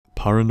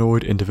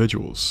paranoid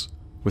individuals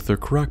with their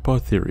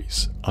crackpot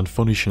theories and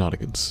funny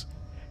shenanigans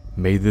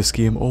made this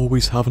game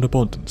always have an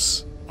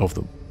abundance of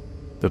them.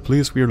 The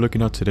place we are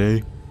looking at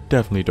today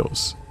definitely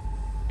does.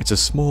 It's a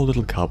small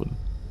little cabin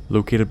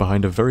located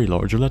behind a very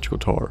large electrical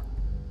tower.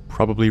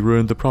 Probably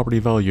ruined the property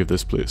value of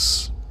this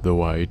place,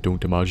 though I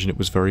don't imagine it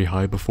was very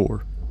high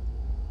before.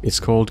 It's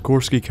called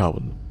Gorski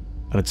Cabin,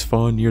 and it's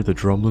found near the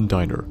Drumlin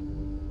Diner.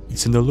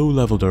 It's in the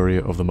low-leveled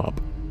area of the map.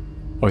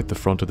 Out the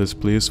front of this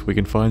place we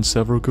can find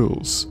several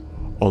ghouls,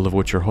 all of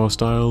which are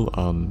hostile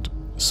and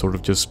sort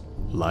of just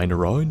lying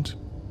around,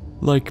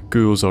 like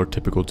ghouls are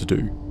typical to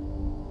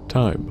do.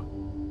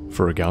 Time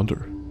for a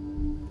gander.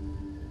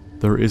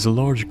 There is a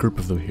large group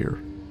of them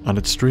here, and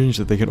it's strange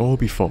that they can all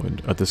be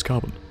found at this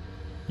cabin.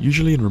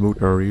 Usually in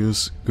remote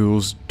areas,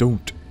 ghouls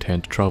don't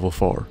tend to travel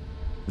far.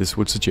 This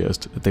would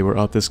suggest that they were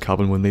at this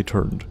cabin when they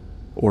turned,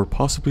 or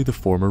possibly the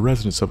former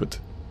residents of it,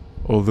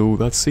 although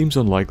that seems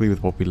unlikely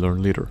with what we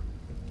learn later.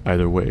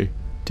 Either way,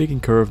 taking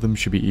care of them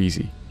should be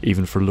easy,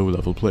 even for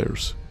low-level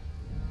players.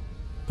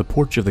 The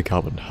porch of the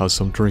cabin has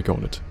some drink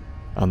on it,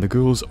 and the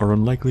ghouls are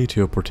unlikely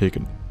to have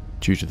partaken.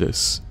 Due to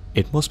this,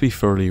 it must be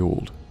fairly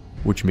old,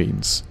 which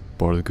means,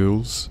 bar the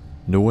ghouls,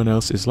 no one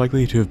else is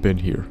likely to have been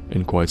here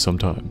in quite some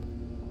time.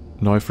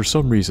 Now for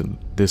some reason,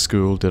 this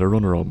ghoul did a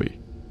runner on me.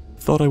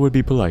 Thought I would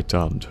be polite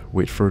and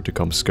wait for it to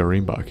come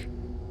scurrying back.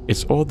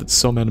 It's odd that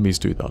some enemies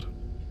do that.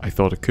 I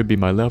thought it could be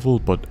my level,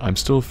 but I'm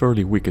still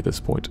fairly weak at this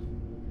point.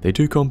 They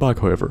do come back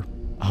however,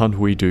 and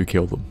we do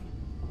kill them.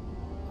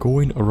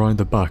 Going around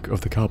the back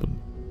of the cabin,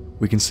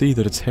 we can see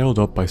that it's held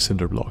up by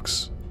cinder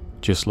blocks,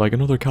 just like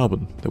another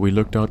cabin that we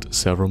looked at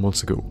several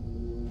months ago.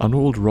 An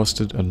old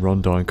rusted and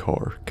run-down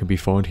car can be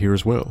found here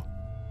as well,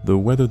 though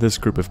whether this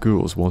group of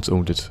ghouls once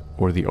owned it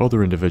or the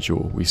other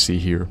individual we see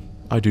here,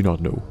 I do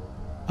not know.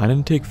 An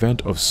intake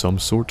vent of some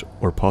sort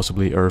or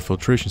possibly air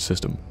filtration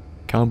system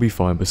can be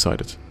found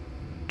beside it.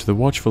 To the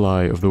watchful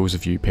eye of those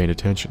of you paying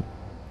attention,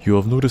 you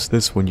will have noticed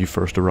this when you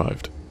first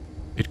arrived.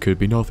 It could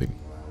be nothing,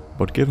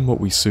 but given what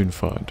we soon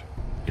found,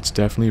 it's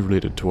definitely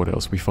related to what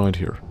else we find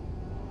here.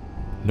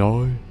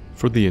 Now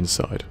for the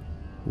inside.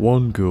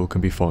 One ghoul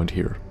can be found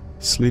here,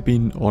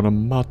 sleeping on a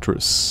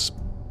mattress.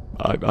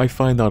 I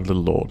find that a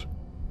little odd.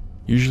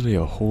 Usually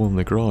a hole in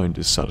the ground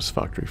is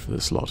satisfactory for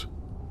this lot.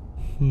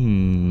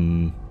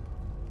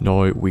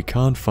 Now we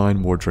can find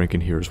more drink in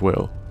here as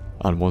well,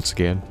 and once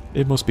again,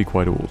 it must be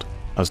quite old,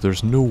 as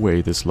there's no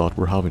way this lot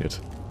were having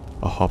it.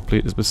 A hot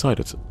plate is beside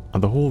it,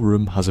 and the whole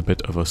room has a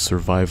bit of a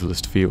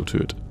survivalist feel to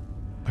it.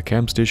 A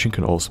camp station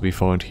can also be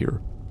found here,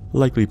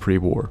 likely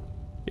pre-war.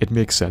 It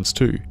makes sense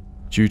too,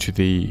 due to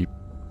the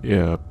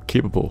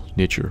capable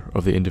nature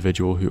of the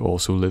individual who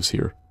also lives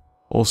here.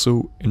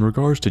 Also, in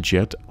regards to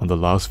Jet and the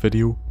last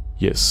video,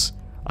 yes,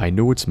 I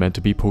know it's meant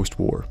to be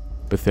post-war.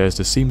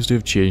 Bethesda seems to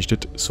have changed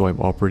it, so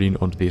I'm operating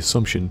under the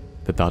assumption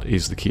that that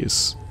is the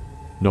case.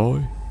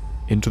 Now,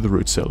 into the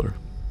root cellar.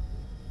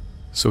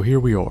 So here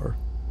we are,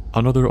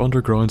 another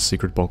underground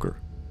secret bunker.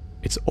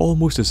 It's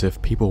almost as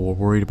if people were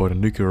worried about a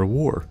nuclear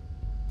war.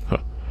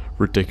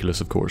 Ridiculous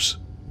of course.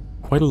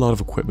 Quite a lot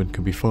of equipment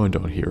can be found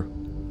down here,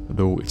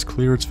 though it's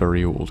clear it's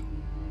very old.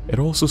 It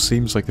also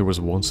seems like there was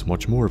once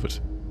much more of it,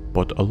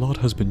 but a lot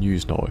has been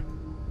used now.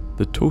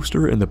 The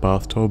toaster in the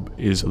bathtub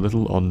is a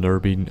little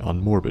unnerving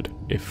and morbid,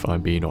 if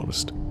I'm being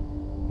honest.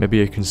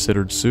 Maybe a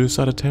considered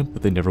suicide attempt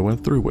that they never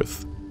went through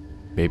with.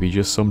 Maybe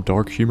just some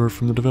dark humour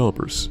from the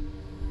developers.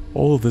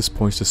 All of this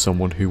points to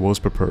someone who was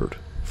prepared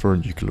for a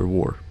nuclear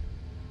war.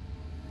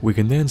 We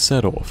can then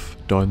set off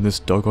down this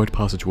dugout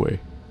passageway.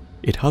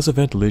 It has a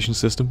ventilation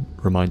system,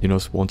 reminding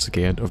us once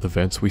again of the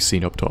vents we've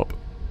seen up top.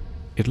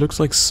 It looks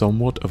like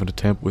somewhat of an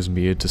attempt was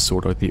made to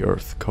sort out the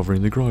earth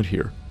covering the ground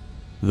here,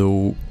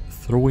 though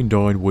throwing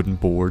down wooden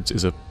boards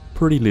is a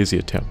pretty lazy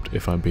attempt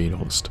if I'm being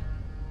honest.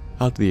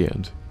 At the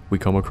end, we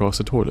come across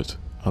a toilet,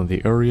 and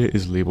the area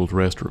is labelled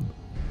restroom.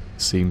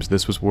 Seems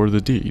this was where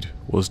the deed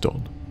was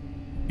done.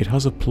 It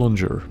has a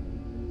plunger,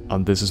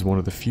 and this is one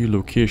of the few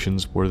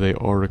locations where they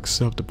are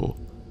acceptable.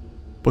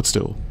 But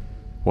still,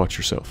 watch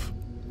yourself.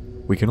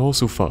 We can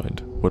also find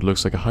what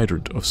looks like a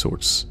hydrant of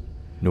sorts.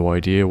 No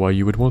idea why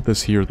you would want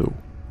this here though.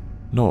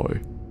 Now,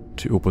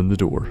 to open the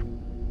door.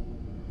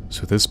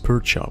 So this poor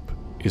chap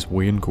is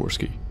Wayne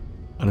Gorski,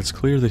 and it's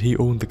clear that he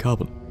owned the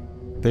cabin.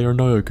 They are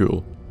now a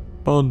ghoul,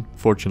 but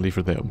unfortunately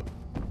for them.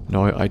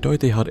 Now I doubt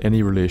they had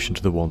any relation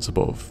to the ones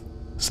above,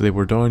 so they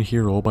were down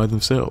here all by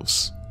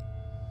themselves.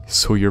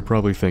 So you're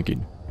probably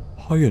thinking,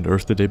 how on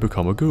earth did they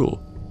become a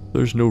ghoul?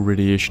 There's no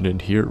radiation in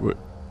here.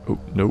 Oh,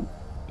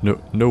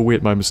 no,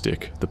 wait, my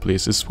mistake. The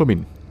place is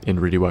swimming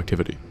in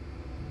radioactivity.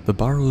 The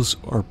barrels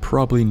are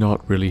probably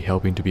not really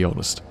helping, to be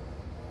honest.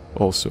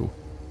 Also,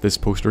 this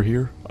poster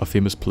here, a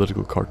famous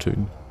political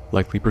cartoon,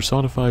 likely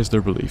personifies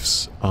their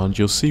beliefs, and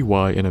you'll see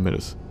why in a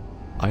minute.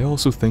 I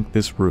also think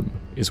this room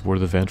is where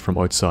the vent from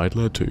outside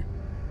led to.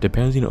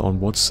 Depending on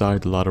what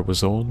side the ladder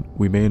was on,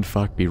 we may in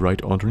fact be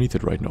right underneath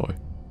it right now.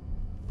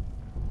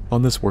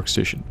 On this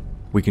workstation,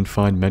 we can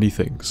find many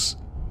things.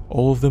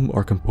 All of them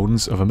are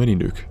components of a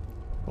mini-nuke.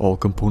 All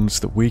components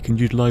that we can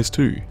utilize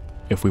too,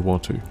 if we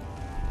want to.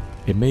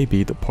 It may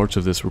be that parts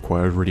of this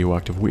required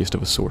radioactive waste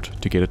of a sort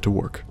to get it to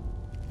work.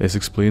 This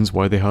explains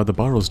why they had the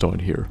barrels down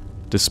here,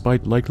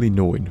 despite likely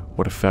knowing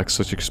what effects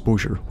such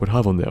exposure would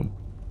have on them.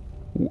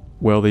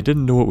 Well, they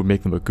didn't know it would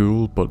make them a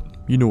ghoul, but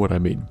you know what I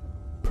mean.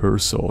 Poor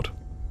sod.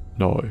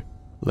 Now,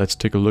 let's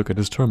take a look at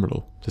his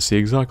terminal to see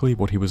exactly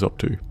what he was up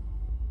to.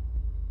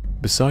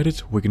 Beside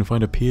it, we can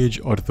find a page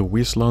out of the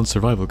Wasteland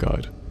Survival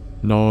Guide.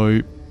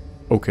 Now,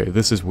 okay,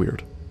 this is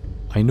weird.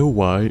 I know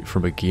why,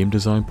 from a game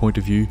design point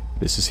of view,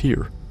 this is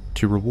here,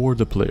 to reward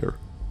the player.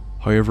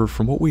 However,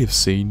 from what we have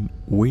seen,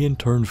 Wayne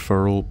turned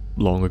feral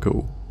long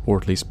ago, or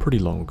at least pretty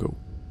long ago.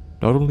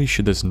 Not only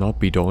should this not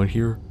be down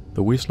here,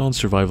 the Wasteland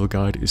Survival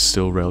Guide is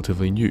still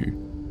relatively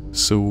new.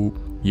 So,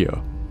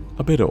 yeah,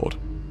 a bit odd.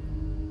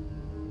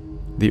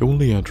 The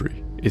only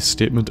entry is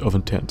Statement of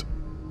Intent.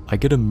 I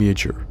get a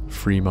major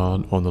free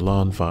man on the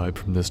land vibe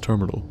from this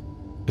terminal.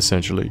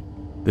 Essentially,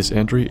 this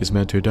entry is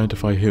meant to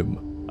identify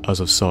him as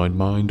of sound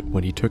mind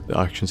when he took the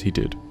actions he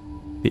did.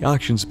 The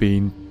actions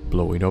being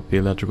blowing up the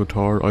electrical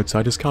tower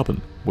outside his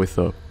cabin with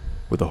a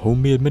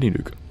homemade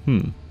mininuke,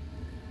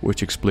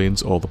 which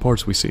explains all the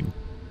parts we've seen.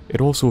 It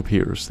also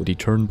appears that he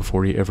turned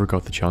before he ever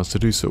got the chance to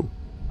do so,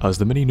 as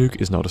the mininuke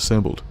is not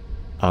assembled,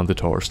 and the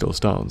tower still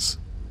stands.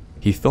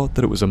 He thought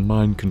that it was a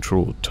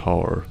mind-controlled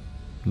tower,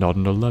 not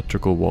an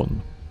electrical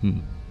one,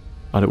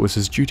 and it was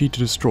his duty to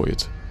destroy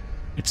it.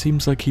 It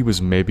seems like he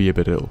was maybe a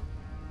bit ill.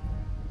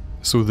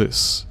 So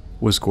this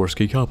was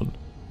Gorski Cabin,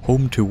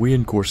 home to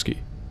Wayne Gorski.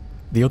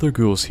 The other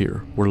ghouls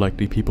here were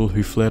likely people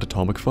who fled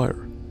atomic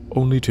fire,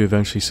 only to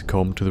eventually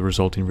succumb to the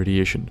resulting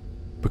radiation,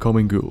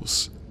 becoming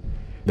ghouls.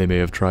 They may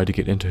have tried to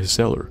get into his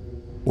cellar,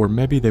 or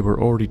maybe they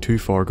were already too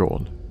far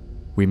gone.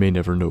 We may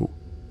never know.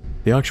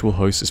 The actual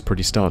house is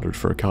pretty standard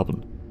for a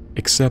cabin,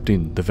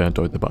 excepting the vent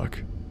out the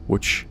back,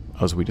 which,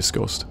 as we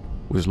discussed,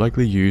 was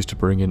likely used to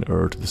bring in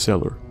air to the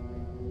cellar.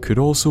 Could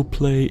also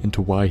play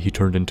into why he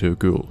turned into a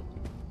ghoul.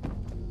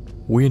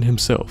 Wayne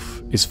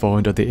himself is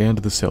found at the end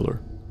of the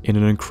cellar, in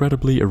an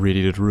incredibly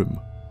irradiated room.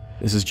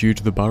 This is due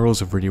to the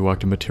barrels of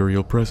radioactive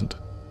material present.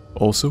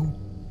 Also,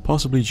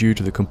 possibly due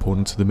to the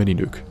components of the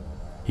mininuke.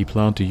 He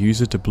planned to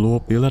use it to blow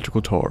up the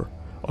electrical tower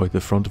out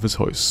the front of his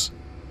house.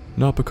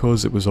 Not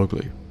because it was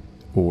ugly,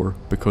 or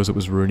because it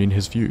was ruining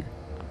his view,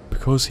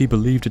 because he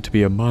believed it to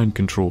be a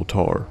mind-controlled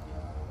tower.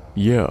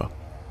 Yeah,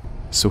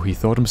 so he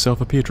thought himself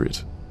a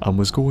patriot, and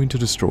was going to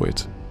destroy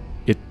it.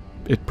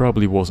 It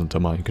probably wasn't a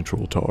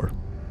mind-controlled tower.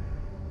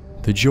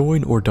 The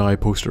Join or Die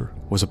poster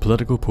was a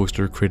political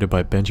poster created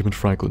by Benjamin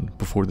Franklin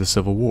before the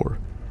Civil War.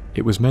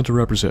 It was meant to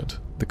represent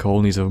the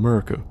colonies of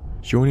America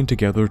joining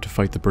together to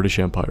fight the British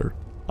Empire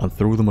and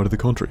throw them out of the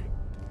country.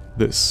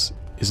 This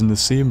is in the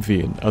same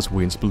vein as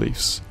Wayne's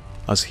beliefs,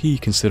 as he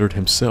considered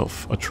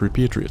himself a true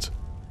patriot,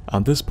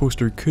 and this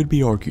poster could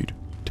be argued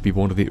to be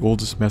one of the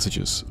oldest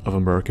messages of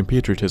American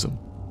patriotism.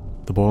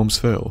 The bombs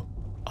fell,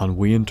 and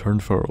Wayne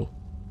turned feral,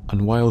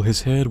 and while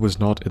his head was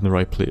not in the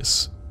right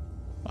place,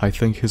 I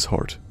think his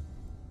heart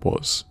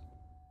was.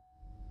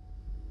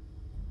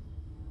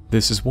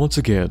 This is once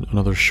again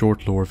another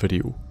short lore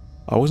video.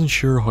 I wasn't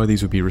sure how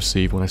these would be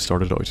received when I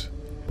started out,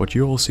 but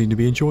you all seem to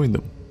be enjoying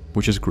them,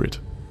 which is great.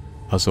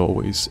 As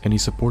always, any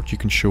support you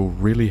can show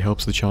really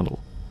helps the channel,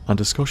 and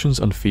discussions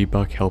and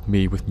feedback help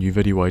me with new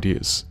video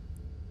ideas.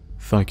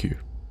 Thank you.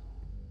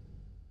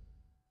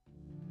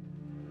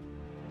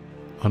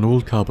 An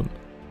old cabin,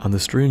 and the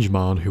strange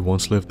man who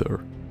once lived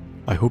there.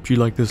 I hope you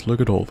like this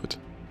look at all of it.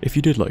 If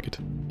you did like it,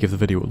 give the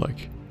video a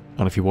like,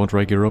 and if you want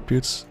regular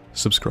updates,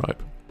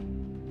 subscribe.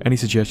 Any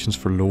suggestions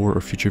for lore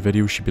or future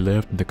videos should be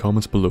left in the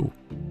comments below.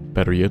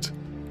 Better yet,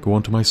 go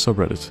onto my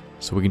subreddit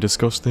so we can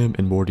discuss them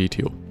in more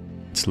detail.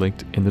 It's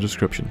linked in the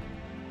description.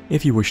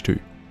 If you wish to,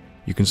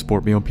 you can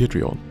support me on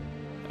Patreon.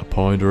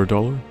 £1 or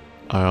 $1,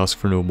 I ask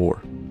for no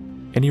more.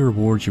 Any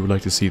rewards you would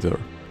like to see there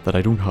that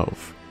I don't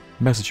have,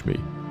 message me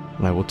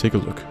and I will take a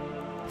look.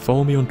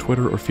 Follow me on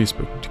Twitter or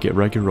Facebook to get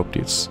regular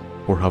updates,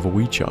 or have a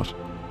wee chat.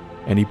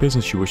 Any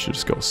business you wish to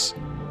discuss,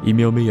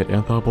 email me at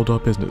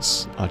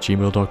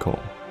thenthapple.business@gmail.com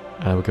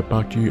and I will get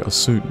back to you as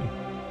soon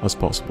as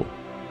possible.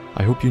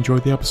 I hope you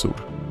enjoyed the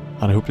episode,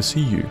 and I hope to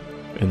see you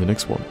in the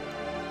next one.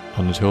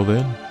 And until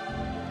then,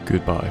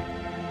 goodbye.